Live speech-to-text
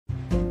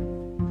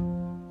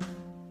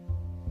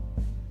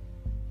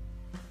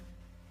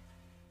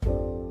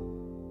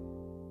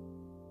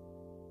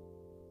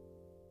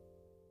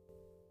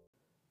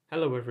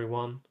Hello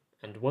everyone,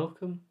 and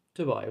welcome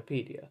to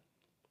Biopedia.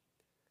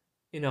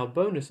 In our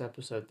bonus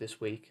episode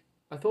this week,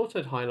 I thought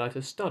I'd highlight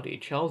a study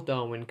Charles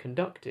Darwin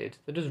conducted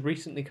that has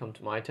recently come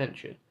to my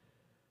attention.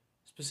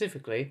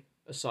 Specifically,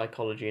 a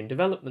psychology and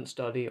development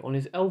study on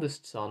his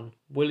eldest son,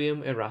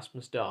 William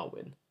Erasmus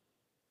Darwin.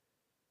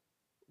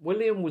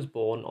 William was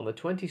born on the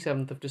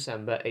 27th of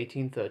December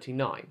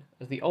 1839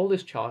 as the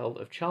oldest child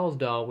of Charles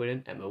Darwin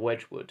and Emma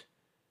Wedgwood.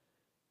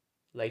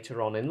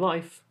 Later on in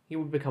life, he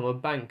would become a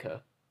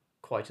banker.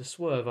 Quite a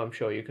swerve, I'm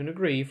sure you can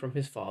agree, from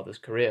his father's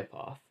career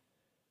path.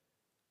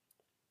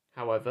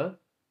 However,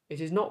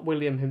 it is not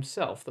William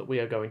himself that we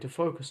are going to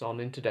focus on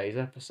in today's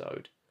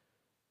episode.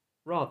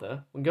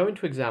 Rather, we're going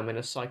to examine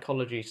a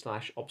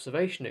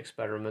psychology/observation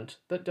experiment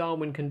that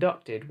Darwin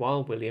conducted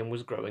while William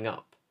was growing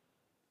up.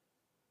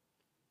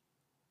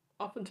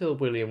 Up until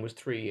William was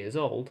 3 years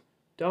old,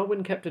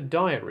 Darwin kept a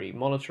diary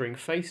monitoring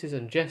faces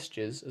and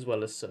gestures as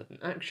well as certain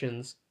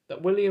actions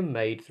that William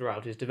made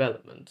throughout his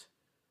development.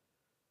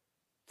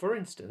 For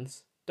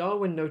instance,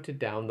 Darwin noted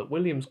down that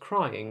William's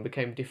crying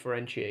became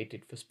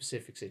differentiated for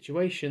specific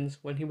situations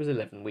when he was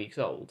 11 weeks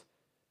old.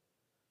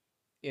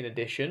 In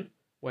addition,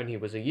 when he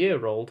was a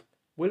year old,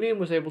 William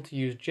was able to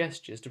use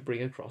gestures to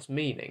bring across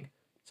meaning,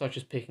 such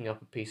as picking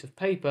up a piece of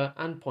paper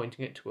and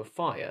pointing it to a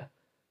fire,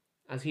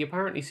 as he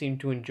apparently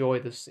seemed to enjoy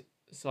the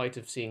sight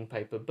of seeing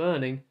paper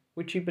burning,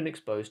 which he'd been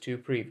exposed to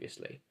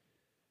previously.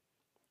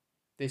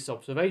 This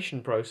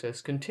observation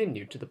process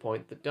continued to the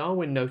point that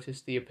Darwin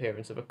noticed the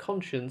appearance of a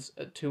conscience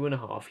at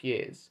 2.5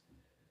 years.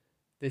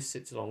 This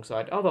sits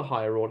alongside other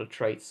higher order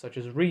traits such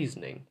as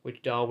reasoning,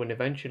 which Darwin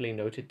eventually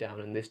noted down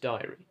in this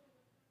diary.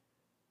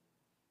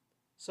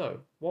 So,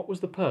 what was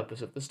the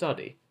purpose of the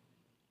study?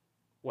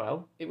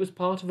 Well, it was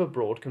part of a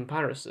broad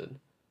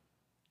comparison.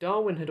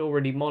 Darwin had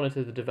already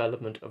monitored the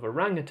development of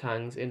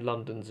orangutans in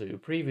London Zoo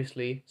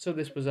previously, so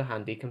this was a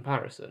handy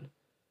comparison.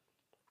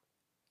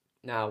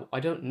 Now, I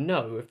don't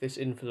know if this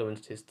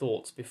influenced his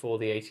thoughts before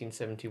the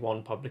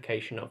 1871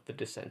 publication of The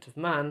Descent of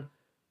Man,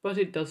 but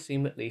it does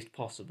seem at least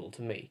possible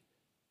to me.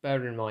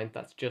 Bear in mind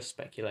that's just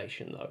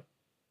speculation though.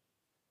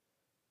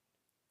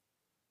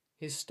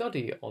 His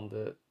study on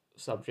the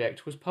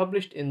subject was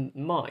published in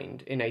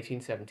Mind in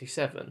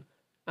 1877,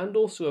 and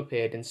also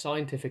appeared in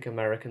Scientific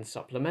American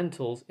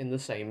supplementals in the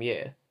same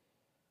year.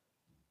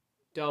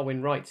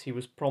 Darwin writes he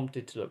was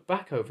prompted to look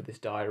back over this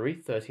diary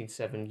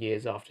 37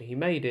 years after he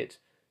made it,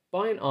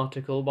 by an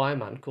article by a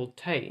man called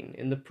Taine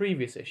in the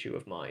previous issue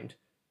of Mind,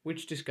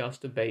 which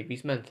discussed a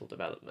baby's mental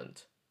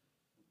development.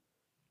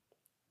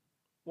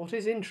 What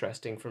is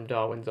interesting from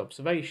Darwin's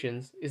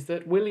observations is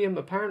that William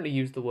apparently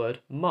used the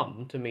word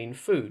mum to mean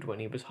food when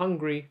he was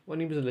hungry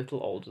when he was a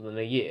little older than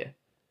a year.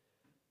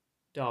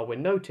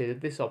 Darwin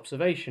noted this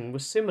observation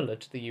was similar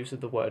to the use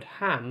of the word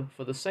ham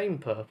for the same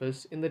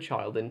purpose in the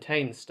child in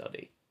Taine's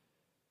study.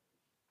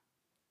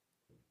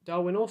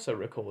 Darwin also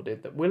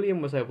recorded that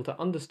William was able to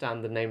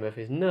understand the name of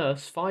his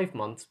nurse 5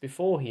 months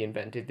before he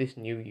invented this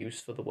new use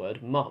for the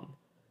word mum,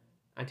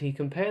 and he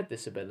compared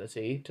this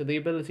ability to the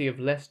ability of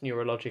less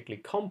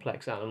neurologically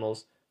complex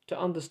animals to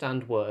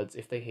understand words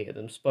if they hear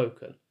them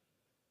spoken.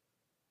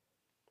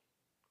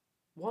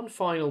 One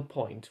final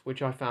point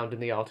which I found in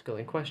the article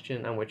in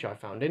question and which I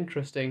found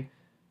interesting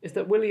is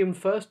that William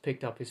first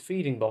picked up his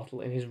feeding bottle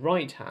in his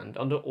right hand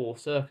under all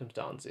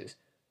circumstances,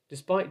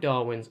 despite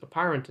Darwin's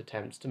apparent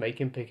attempts to make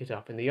him pick it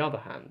up in the other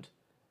hand.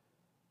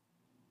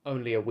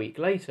 Only a week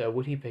later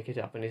would he pick it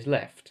up in his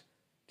left,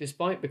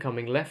 despite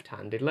becoming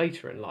left-handed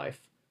later in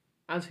life,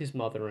 as his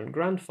mother and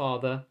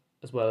grandfather,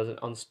 as well as an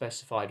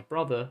unspecified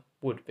brother,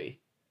 would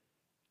be.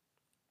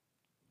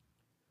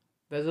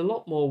 There's a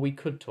lot more we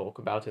could talk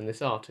about in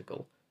this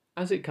article,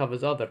 as it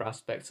covers other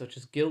aspects such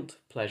as guilt,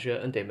 pleasure,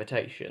 and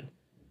imitation.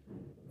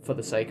 For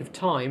the sake of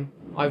time,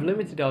 I've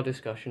limited our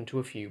discussion to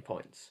a few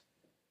points.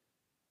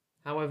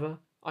 However,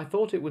 I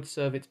thought it would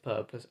serve its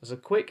purpose as a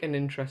quick and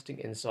interesting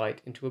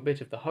insight into a bit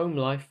of the home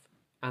life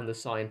and the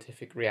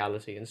scientific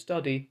reality and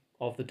study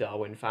of the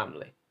Darwin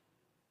family.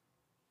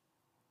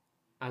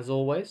 As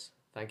always,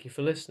 thank you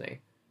for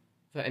listening.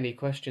 For any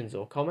questions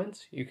or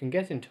comments, you can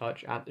get in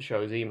touch at the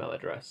show's email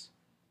address.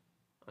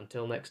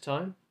 Until next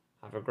time,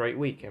 have a great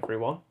week,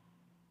 everyone.